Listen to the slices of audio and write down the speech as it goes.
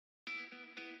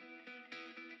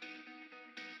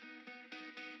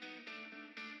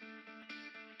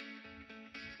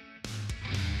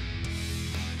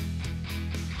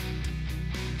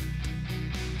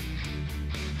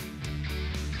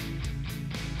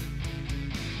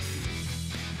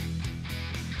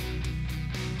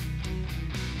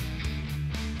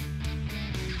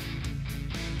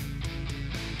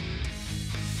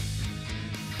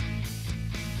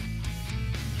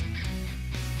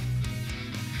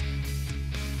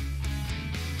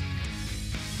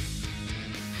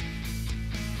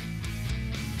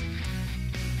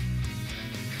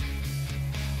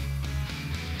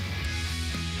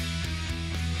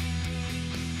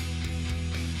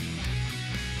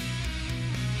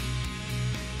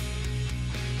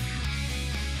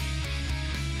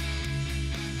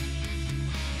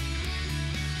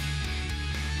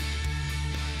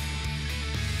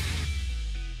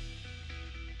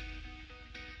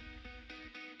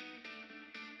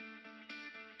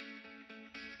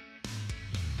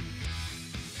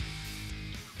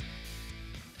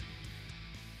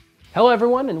Hello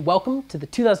everyone and welcome to the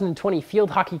 2020 Field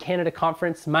Hockey Canada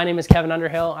Conference. My name is Kevin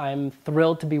Underhill. I'm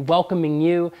thrilled to be welcoming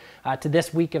you to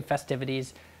this week of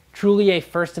festivities. Truly a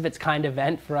first of its kind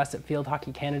event for us at Field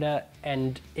Hockey Canada,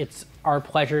 and it's our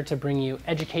pleasure to bring you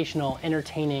educational,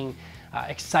 entertaining,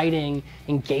 exciting,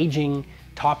 engaging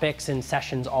topics and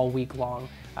sessions all week long.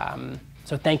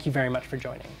 So thank you very much for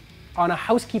joining. On a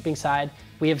housekeeping side,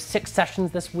 we have 6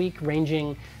 sessions this week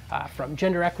ranging from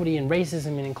gender equity and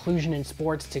racism and inclusion in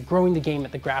sports to growing the game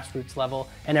at the grassroots level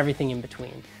and everything in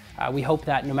between. We hope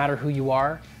that no matter who you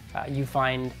are, you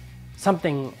find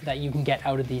something that you can get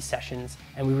out of these sessions,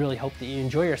 and we really hope that you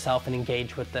enjoy yourself and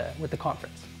engage with the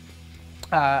conference.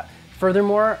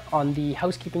 Furthermore, on the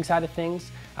housekeeping side of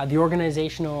things, the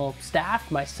organizational staff,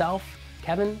 myself,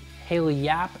 Kevin, Haley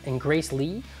Yap, and Grace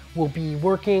Lee will be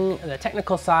working the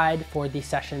technical side for these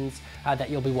sessions that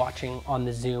you'll be watching on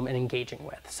the Zoom and engaging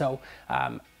with. So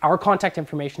our contact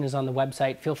information is on the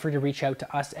website. Feel free to reach out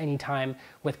to us anytime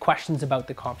with questions about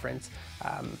the conference.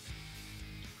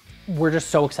 We're just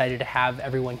so excited to have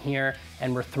everyone here,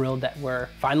 and we're thrilled that we're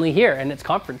finally here and it's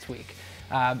conference week.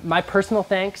 My personal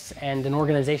thanks and an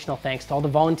organizational thanks to all the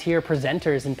volunteer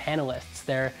presenters and panelists.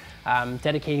 They're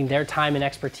dedicating their time and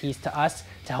expertise to us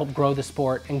to help grow the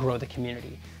sport and grow the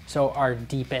community. So our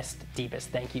deepest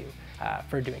thank you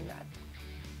for doing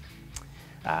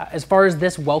that. As far as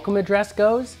this welcome address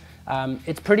goes,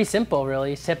 it's pretty simple,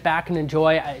 really. Sit back and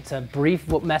enjoy. It's a brief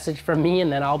message from me,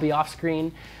 and then I'll be off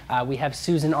screen. We have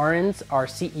Susan Arons, our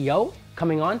CEO,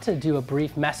 coming on to do a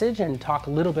brief message and talk a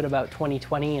little bit about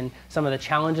 2020 and some of the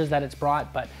challenges that it's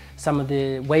brought, but some of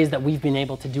the ways that we've been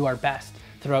able to do our best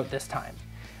throughout this time.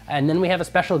 And then we have a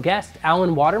special guest,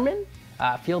 Alan Waterman,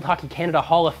 Field Hockey Canada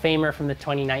Hall of Famer from the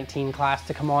 2019 class,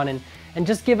 to come on and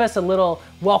just give us a little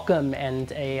welcome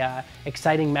and a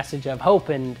exciting message of hope,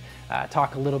 and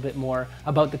talk a little bit more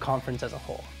about the conference as a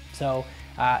whole. So,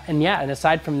 and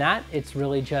aside from that, it's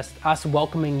really just us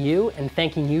welcoming you and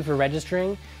thanking you for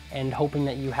registering and hoping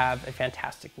that you have a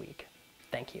fantastic week.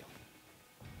 Thank you.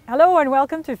 Hello and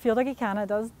welcome to Field Hockey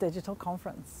Canada's digital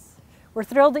conference. We're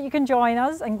thrilled that you can join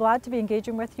us and glad to be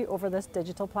engaging with you over this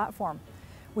digital platform.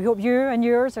 We hope you and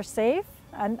yours are safe,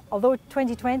 and although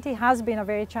 2020 has been a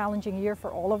very challenging year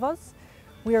for all of us,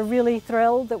 we are really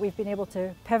thrilled that we've been able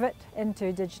to pivot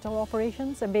into digital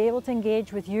operations and be able to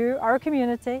engage with you, our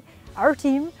community, our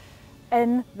team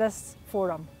in this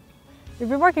forum. We've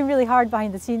been working really hard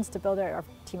behind the scenes to build out our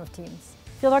team of teams.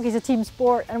 Field hockey is a team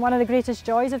sport, and one of the greatest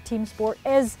joys of team sport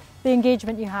is the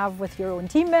engagement you have with your own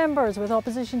team members, with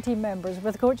opposition team members,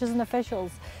 with coaches and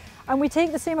officials. And we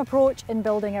take the same approach in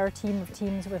building our team of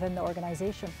teams within the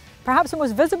organisation. Perhaps the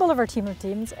most visible of our team of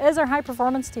teams is our high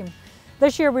performance team.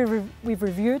 This year we've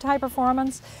reviewed high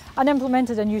performance and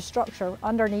implemented a new structure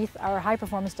underneath our high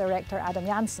performance director Adam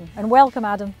Janssen, and welcome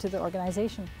Adam to the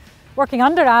organisation. Working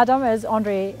under Adam is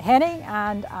Andre Henning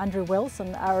and Andrew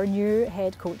Wilson, our new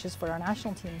head coaches for our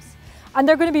national teams. And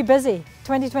they're going to be busy.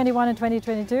 2021 and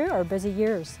 2022 are busy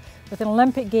years, with an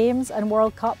Olympic Games and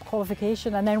World Cup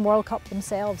qualification, and then World Cup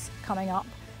themselves coming up.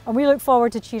 And we look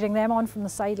forward to cheering them on from the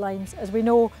sidelines, as we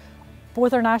know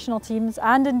both our national teams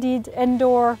and indeed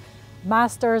indoor,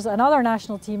 masters and other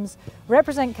national teams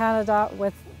represent Canada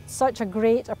with such a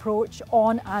great approach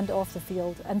on and off the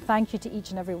field. And thank you to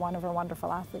each and every one of our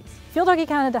wonderful athletes. Field Hockey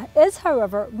Canada is,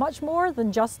 however, much more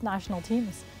than just national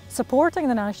teams. Supporting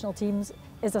the national teams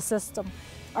is a system.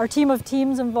 Our team of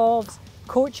teams involves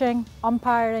coaching,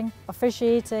 umpiring,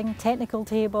 officiating, technical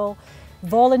table,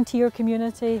 volunteer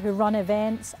community who run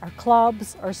events, our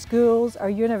clubs, our schools, our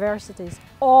universities.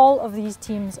 All of these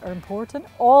teams are important.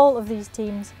 All of these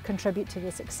teams contribute to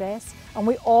the success, and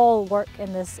we all work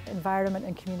in this environment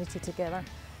and community together.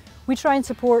 We try and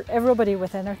support everybody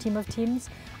within our team of teams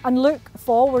and look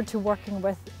forward to working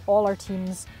with all our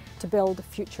teams to build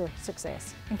future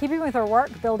success. In keeping with our work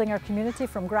building our community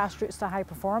from grassroots to high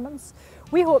performance,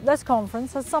 we hope this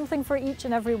conference has something for each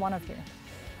and every one of you.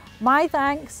 My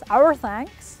thanks, our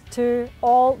thanks, to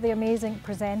all the amazing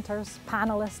presenters,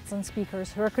 panelists and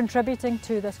speakers who are contributing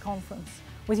to this conference.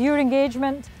 With your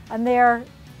engagement and their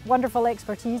wonderful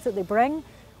expertise that they bring,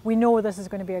 we know this is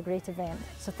going to be a great event.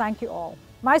 So thank you all.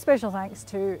 My special thanks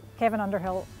to Kevin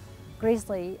Underhill, Grace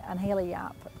Lee and Haley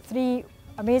Yap, 3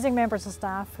 amazing members of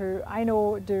staff who I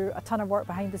know do a ton of work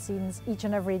behind the scenes each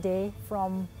and every day,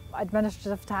 from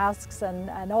administrative tasks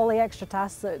and all the extra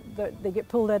tasks that they get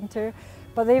pulled into.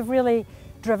 But they've really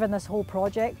driven this whole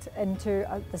project into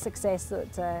the success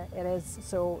that it is,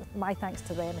 so my thanks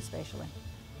to them especially.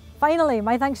 Finally,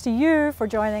 my thanks to you for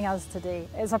joining us today.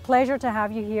 It's a pleasure to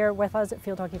have you here with us at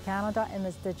Field Hockey Canada in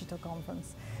this digital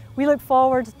conference. We look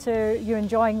forward to you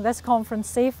enjoying this conference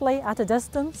safely at a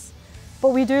distance, But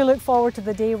we do look forward to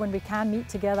the day when we can meet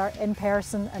together in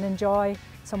person and enjoy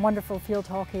some wonderful field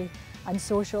hockey and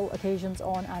social occasions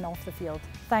on and off the field.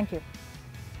 Thank you.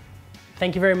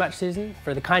 Thank you very much, Susan,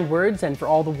 for the kind words and for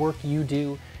all the work you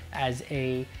do as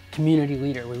a community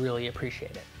leader. We really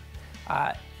appreciate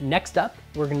it. Next up,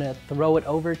 we're going to throw it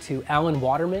over to Alan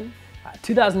Waterman,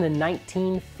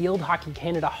 2019 Field Hockey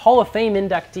Canada Hall of Fame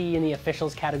inductee in the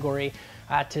officials category,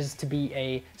 to be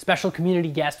a special community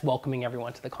guest welcoming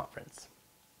everyone to the conference.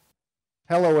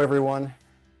 Hello everyone.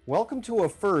 Welcome to a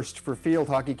first for Field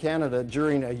Hockey Canada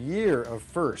during a year of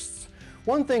firsts.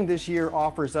 One thing this year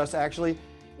offers us actually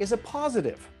is a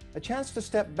positive, a chance to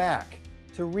step back,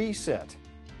 to reset,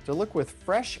 to look with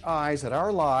fresh eyes at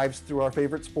our lives through our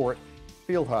favorite sport,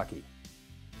 field hockey.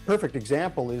 Perfect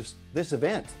example is this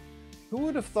event. Who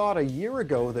would have thought a year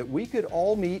ago that we could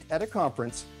all meet at a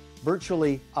conference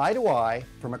virtually eye to eye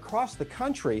from across the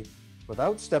country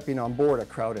without stepping on board a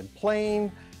crowded plane,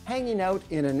 hanging out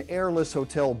in an airless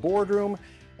hotel boardroom,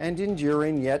 and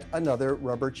enduring yet another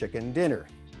rubber chicken dinner.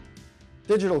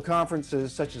 Digital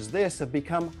conferences such as this have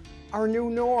become our new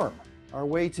norm, our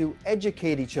way to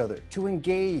educate each other, to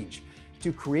engage,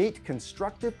 to create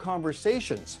constructive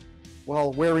conversations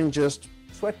while wearing just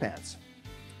sweatpants.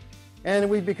 And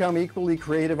we've become equally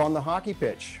creative on the hockey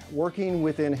pitch, working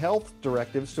within health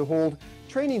directives to hold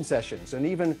training sessions and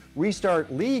even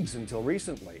restart leagues until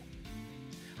recently.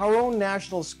 Our own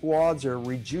national squads are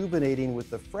rejuvenating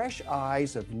with the fresh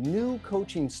eyes of new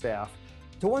coaching staff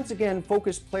to once again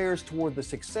focus players toward the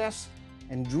success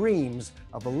and dreams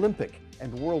of Olympic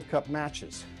and World Cup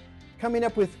matches, coming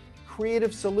up with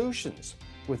creative solutions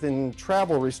within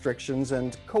travel restrictions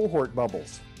and cohort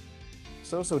bubbles.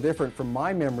 So different from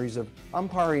my memories of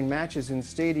umpiring matches in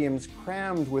stadiums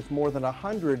crammed with more than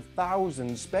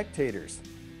 100,000 spectators.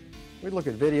 We look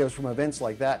at videos from events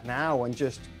like that now and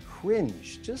just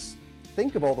cringe. Just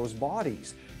think of all those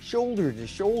bodies, shoulder to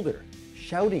shoulder,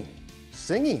 shouting,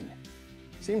 singing.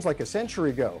 Seems like a century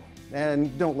ago.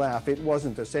 And don't laugh, it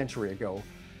wasn't a century ago.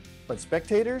 But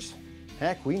spectators?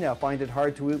 Heck, we now find it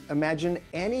hard to imagine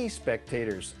any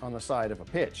spectators on the side of a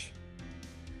pitch.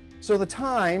 So the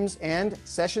times and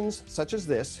sessions such as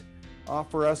this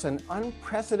offer us an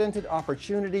unprecedented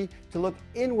opportunity to look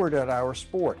inward at our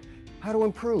sport, how to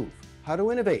improve, how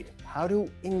to innovate, how to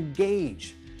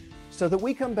engage, so that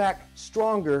we come back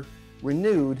stronger,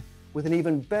 renewed, with an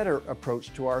even better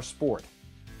approach to our sport.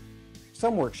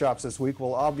 Some workshops this week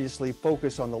will obviously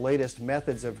focus on the latest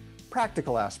methods of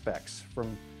practical aspects,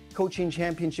 from coaching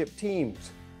championship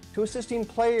teams, to assisting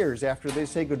players after they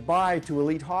say goodbye to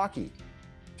elite hockey,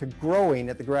 to growing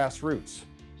at the grassroots.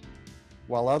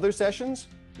 While other sessions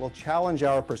will challenge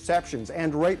our perceptions,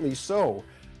 and rightly so,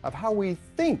 of how we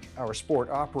think our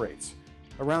sport operates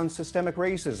around systemic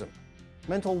racism,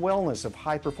 mental wellness of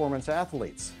high-performance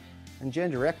athletes, and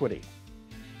gender equity.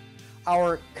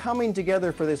 Our coming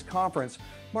together for this conference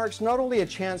marks not only a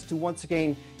chance to once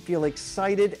again feel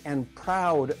excited and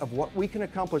proud of what we can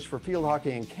accomplish for field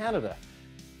hockey in Canada,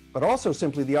 but also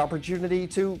simply the opportunity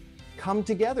to come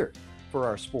together for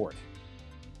our sport.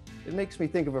 It makes me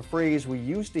think of a phrase we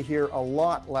used to hear a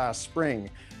lot last spring,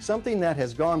 something that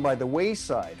has gone by the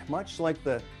wayside, much like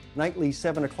the nightly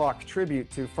 7 o'clock tribute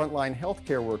to frontline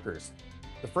healthcare workers.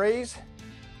 The phrase,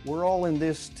 "We're all in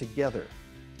this together."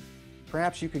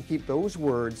 Perhaps you can keep those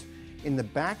words in the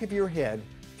back of your head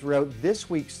throughout this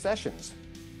week's sessions,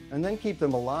 and then keep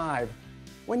them alive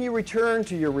when you return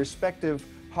to your respective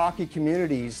hockey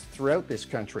communities throughout this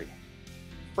country,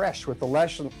 fresh with the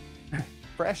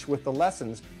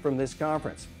lessons from this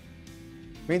conference.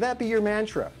 May that be your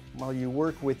mantra while you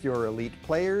work with your elite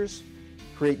players,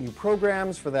 create new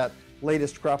programs for that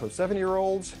latest crop of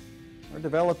 7-year-olds, or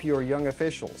develop your young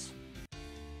officials.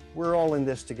 We're all in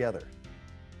this together.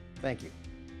 Thank you.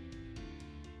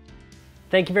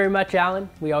 Thank you very much, Alan.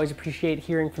 We always appreciate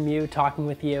hearing from you, talking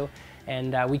with you,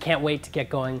 and we can't wait to get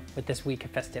going with this week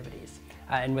of festivities.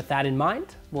 And with that in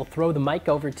mind, we'll throw the mic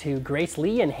over to Grace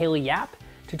Lee and Haley Yap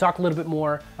to talk a little bit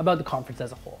more about the conference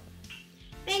as a whole.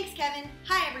 Thanks, Kevin.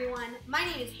 Hi, everyone. My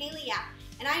name is Haley Yap,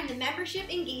 and I am the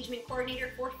Membership Engagement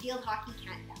Coordinator for Field Hockey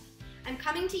Canada. I'm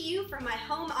coming to you from my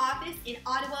home office in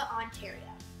Ottawa, Ontario.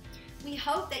 We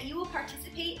hope that you will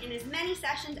participate in as many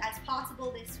sessions as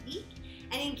possible this week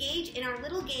and engage in our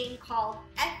little game called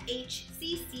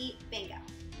FHCC Bingo.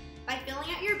 By filling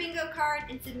out your bingo card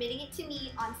and submitting it to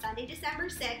me on Sunday, December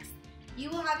 6th, you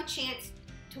will have a chance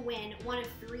to win one of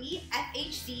 3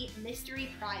 FHC mystery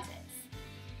prizes.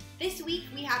 This week,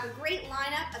 we have a great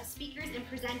lineup of speakers and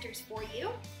presenters for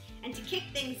you. And to kick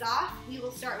things off, we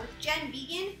will start with Jen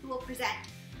Began, who will present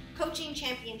Coaching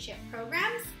Championship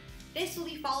Programs, This will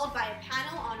be followed by a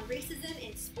panel on racism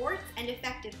in sports and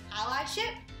effective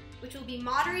allyship, which will be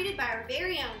moderated by our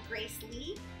very own Grace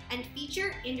Lee and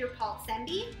feature Inderpal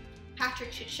Sembi,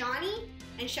 Patrick Shishani,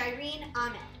 and Shireen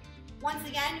Ahmed. Once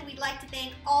again, we'd like to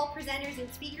thank all presenters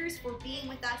and speakers for being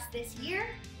with us this year,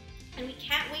 and we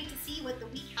can't wait to see what the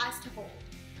week has to hold.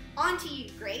 On to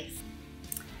you, Grace.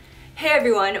 Hey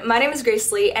everyone, my name is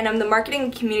Grace Lee and I'm the Marketing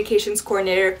and Communications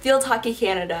Coordinator at Field Hockey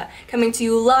Canada, coming to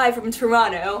you live from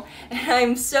Toronto. And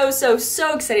I'm so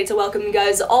excited to welcome you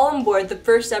guys all on board the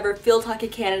first ever Field Hockey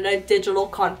Canada Digital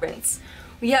Conference.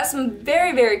 We have some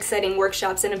very exciting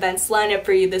workshops and events lined up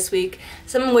for you this week,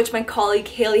 some of which my colleague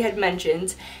Haley had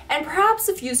mentioned, and perhaps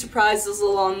a few surprises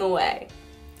along the way.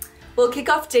 We'll kick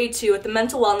off day 2 at the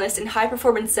Mental Wellness in High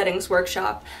Performance Settings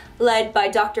workshop, led by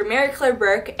Dr. Mary Claire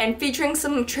Burke and featuring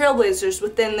some trailblazers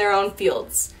within their own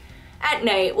fields. At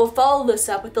night, we'll follow this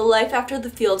up with the Life After the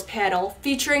Field panel,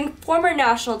 featuring former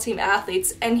national team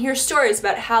athletes and hear stories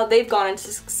about how they've gone on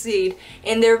to succeed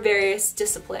in their various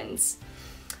disciplines.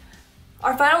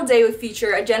 Our final day will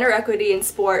feature a Gender Equity in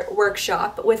Sport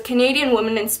workshop with Canadian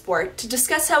Women in Sport to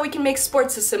discuss how we can make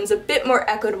sport systems a bit more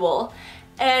equitable.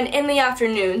 And in the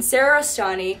afternoon, Sarah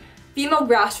Rastani, Female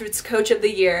Grassroots Coach of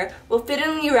the Year, will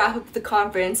fittingly wrap up the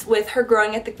conference with her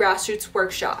Growing at the Grassroots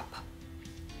workshop.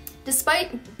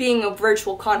 Despite being a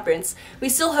virtual conference, we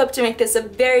still hope to make this a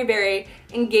very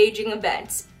engaging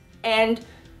event. And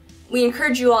we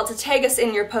encourage you all to tag us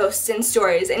in your posts and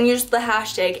stories and use the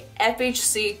hashtag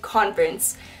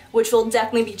FHCConference, which we'll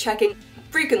definitely be checking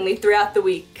frequently throughout the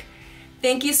week.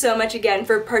 Thank you so much again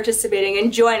for participating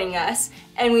and joining us,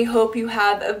 and we hope you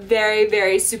have a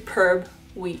very superb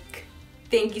week.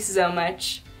 Thank you so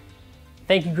much.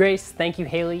 Thank you, Grace. Thank you,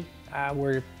 Haley.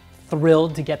 We're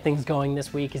thrilled to get things going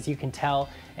this week, as you can tell,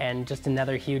 and just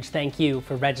another huge thank you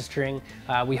for registering.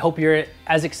 We hope you're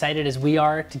as excited as we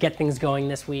are to get things going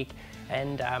this week,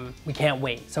 and we can't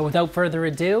wait. So without further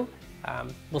ado,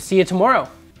 we'll see you tomorrow,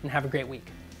 and have a great week.